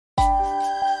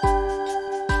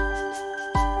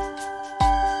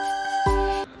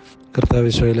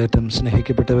കർത്താവിശ്വയിലേറ്റം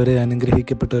സ്നേഹിക്കപ്പെട്ടവരെ,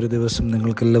 അനുഗ്രഹിക്കപ്പെട്ട ഒരു ദിവസം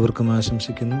നിങ്ങൾക്കെല്ലാവർക്കും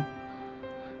ആശംസിക്കുന്നു.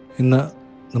 ഇന്ന്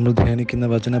നമ്മൾ ധ്യാനിക്കുന്ന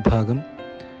വചനഭാഗം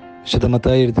വിശുദ്ധ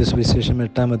മത്തായി എഴുതിയ സുവിശേഷം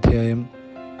 8-ാം അധ്യായം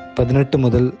 18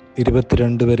 മുതൽ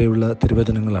 22 വരെയുള്ള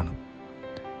തിരുവചനങ്ങളാണ്.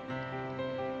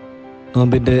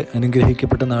 നോമ്പിൻ്റെ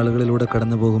അനുഗ്രഹിക്കപ്പെട്ട നാളുകളിലൂടെ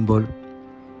കടന്നു പോകുമ്പോൾ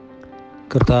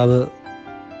കർത്താവ്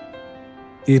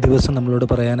ഈ ദിവസം നമ്മളോട്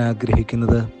പറയാൻ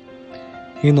ആഗ്രഹിക്കുന്നത്,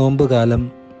 ഈ നോമ്പ് കാലം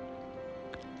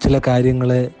ചില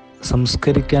കാര്യങ്ങളെ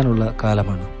സംസ്കരിക്കാനുള്ള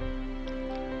കാലമാണ്,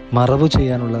 മറവ്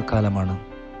ചെയ്യാനുള്ള കാലമാണ്.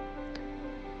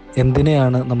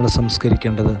 എന്തിനെയാണ് നമ്മൾ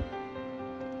സംസ്കരിക്കേണ്ടത്?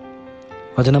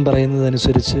 വചനം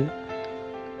പറയുന്നതനുസരിച്ച്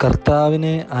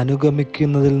കർത്താവിനെ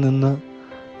അനുഗമിക്കുന്നതിൽ നിന്ന്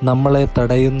നമ്മളെ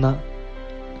തടയുന്ന,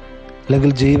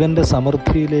 അല്ലെങ്കിൽ ജീവൻ്റെ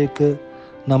സമൃദ്ധിയിലേക്ക്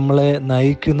നമ്മളെ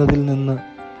നയിക്കുന്നതിൽ നിന്ന്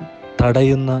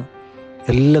തടയുന്ന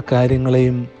എല്ലാ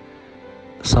കാര്യങ്ങളെയും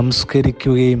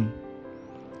സംസ്കരിക്കുകയും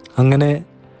അങ്ങനെ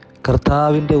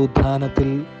കർത്താവിൻ്റെ ഉത്ഥാനത്തിൽ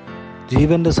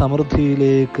ജീവൻ്റെ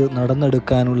സമൃദ്ധിയിലേക്ക്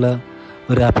നടന്നെടുക്കാനുള്ള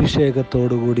ഒരു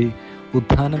അഭിഷേകത്തോടുകൂടി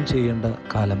ഉത്ഥാനം ചെയ്യേണ്ട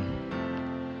കാലം.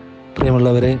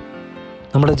 പ്രിയമുള്ളവരെ,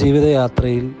 നമ്മുടെ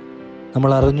ജീവിതയാത്രയിൽ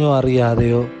നമ്മൾ അറിഞ്ഞോ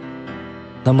അറിയാതെയോ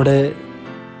നമ്മുടെ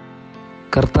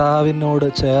കർത്താവിനോട്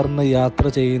ചേർന്ന് യാത്ര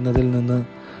ചെയ്യുന്നതിൽ നിന്ന്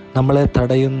നമ്മളെ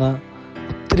തടയുന്ന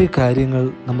ഒത്തിരി കാര്യങ്ങൾ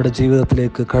നമ്മുടെ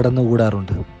ജീവിതത്തിലേക്ക്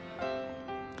കടന്നുകൂടാറുണ്ട്.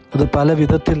 അത് പല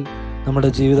വിധത്തിൽ നമ്മുടെ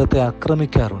ജീവിതത്തെ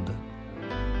ആക്രമിക്കാറുണ്ട്.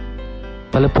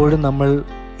 പലപ്പോഴും നമ്മൾ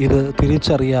ഇത്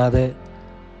തിരിച്ചറിയാതെ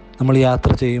നമ്മൾ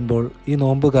യാത്ര ചെയ്യുമ്പോൾ ഈ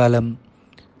നോമ്പുകാലം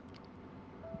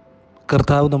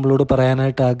കർത്താവ് നമ്മളോട്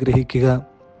പറയാനായിട്ട് ആഗ്രഹിക്കുക,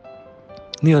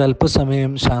 നീ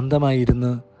ഒരല്പസമയം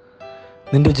ശാന്തമായിരുന്ന്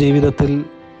നിൻ്റെ ജീവിതത്തിൽ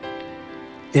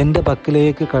എൻ്റെ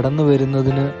പക്കലേക്ക് കടന്നു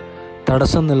വരുന്നതിന്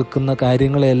തടസ്സം നിൽക്കുന്ന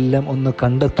കാര്യങ്ങളെല്ലാം ഒന്ന്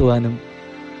കണ്ടെത്തുവാനും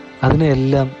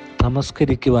അതിനെയെല്ലാം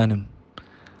തമസ്കരിക്കുവാനും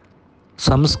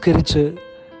സംസ്കരിച്ച്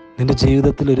നിൻ്റെ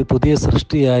ജീവിതത്തിൽ ഒരു പുതിയ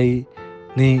സൃഷ്ടിയായി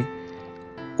നീ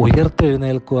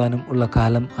ഉയർത്തെഴുന്നേൽക്കുവാനും ഉള്ള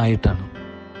കാലം ആയിട്ടാണ്.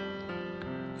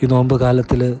 ഈ നോമ്പ്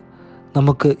കാലത്തിൽ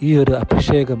നമുക്ക് ഈ ഒരു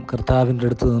അഭിഷേകം കർത്താവിൻ്റെ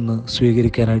അടുത്ത് നിന്ന്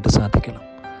സ്വീകരിക്കാനായിട്ട് സാധിക്കണം.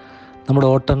 നമ്മുടെ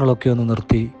ഓട്ടങ്ങളൊക്കെ ഒന്ന്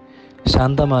നിർത്തി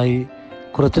ശാന്തമായി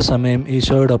കുറച്ച് സമയം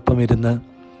ഈശോയോടൊപ്പം ഇരുന്ന്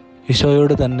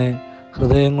ഈശോയോട് തന്നെ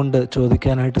ഹൃദയം കൊണ്ട്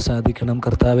ചോദിക്കാനായിട്ട് സാധിക്കണം,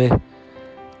 കർത്താവേ,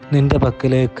 നിൻ്റെ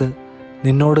പക്കലേക്ക്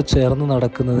നിന്നോട് ചേർന്ന്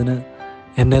നടക്കുന്നതിന്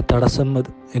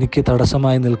എനിക്ക്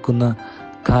തടസ്സമായി നിൽക്കുന്ന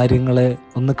കാര്യങ്ങളെ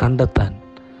ഒന്ന് കണ്ടെത്താൻ,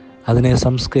 അതിനെ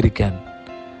സംസ്കരിക്കാൻ,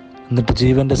 എന്നിട്ട്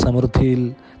ജീവൻ്റെ സമൃദ്ധിയിൽ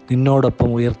നിന്നോടൊപ്പം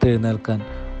ഉയർത്തെഴുന്നേൽക്കാൻ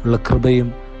ഉള്ള കൃപയും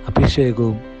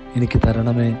അഭിഷേകവും എനിക്ക്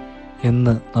തരണമേ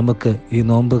എന്ന് നമുക്ക് ഈ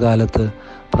നോമ്പ് കാലത്ത്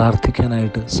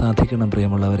പ്രാർത്ഥിക്കാനായിട്ട് സാധിക്കണം.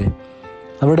 പ്രിയമുള്ളവരെ,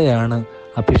 അവിടെയാണ്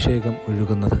അഭിഷേകം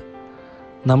ഒഴുകുന്നത്.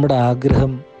 നമ്മുടെ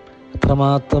ആഗ്രഹം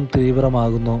എത്രമാത്രം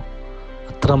തീവ്രമാകുന്നോ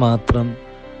അത്രമാത്രം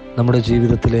നമ്മുടെ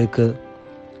ജീവിതത്തിലേക്ക്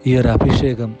ഈ ഒരു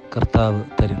അഭിഷേകം കർത്താവ്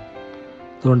തരും.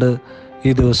 അതുകൊണ്ട്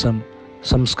ഈ ദിവസം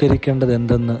സംസ്കരിക്കേണ്ടത്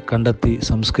എന്തെന്ന് കണ്ടെത്തി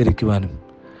സംസ്കരിക്കുവാനും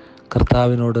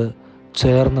കർത്താവിനോട്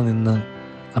ചേർന്ന് നിന്ന്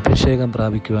അഭിഷേകം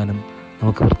പ്രാപിക്കുവാനും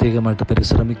നമുക്ക് പ്രത്യേകമായിട്ട്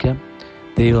പരിശ്രമിക്കാം.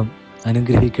 ദൈവം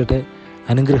അനുഗ്രഹിക്കട്ടെ.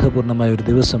 അനുഗ്രഹപൂർണമായ ഒരു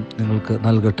ദിവസം നിങ്ങൾക്ക്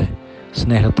നൽകട്ടെ.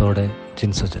 സ്നേഹത്തോടെ,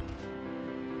 ജിൻസച്ചൻ.